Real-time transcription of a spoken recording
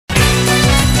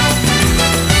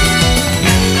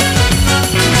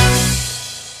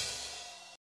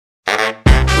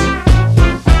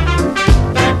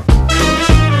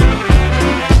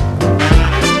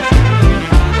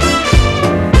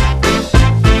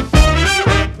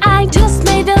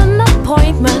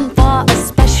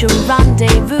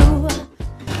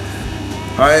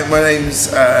Hi, my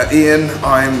name's Ian.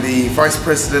 I'm the Vice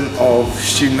President of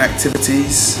Student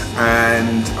Activities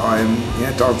and I'm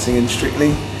dancing in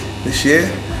Strictly this year.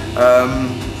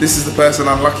 This is the person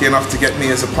I'm lucky enough to get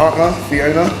me as a partner,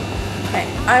 Fiona. Okay,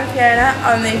 I'm Fiona.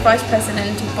 I'm the Vice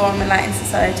President of Ballroom and Latin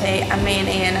Society, and me and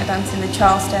Ian are dancing the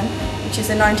Charleston, which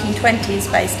is a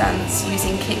 1920s based dance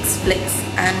using kicks, flicks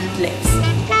and lips.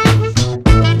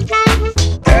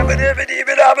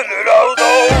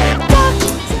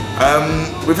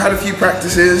 We've had a few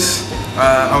practices.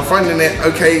 I'm finding it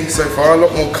okay so far. A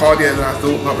lot more cardio than I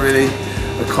thought. Not really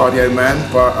a cardio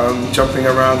man, but jumping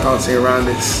around, dancing around,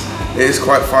 it is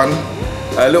quite fun.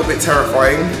 A little bit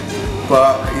terrifying,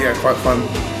 but yeah, quite fun.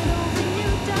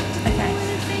 Okay,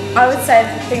 I would say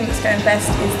the thing that's going best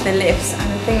is the lifts,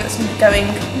 and the thing that's going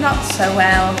not so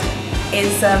well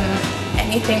is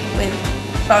anything with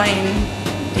fine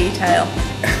detail.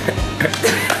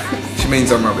 She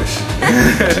means I'm rubbish.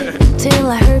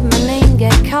 Till I heard my name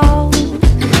get called.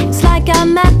 It's like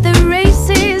I'm at the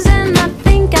races and I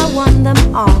think I won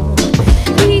them all.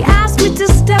 He asked me to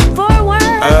step forward.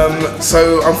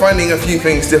 So I'm finding a few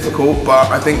things difficult,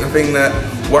 but I think the thing that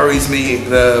worries me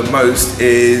the most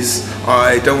is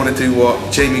I don't want to do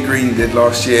what Jamie Green did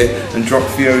last year and drop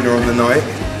Fiona on the night.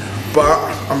 But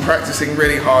I'm practicing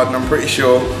really hard and I'm pretty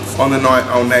sure on the night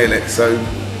I'll nail it, so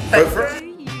go for it.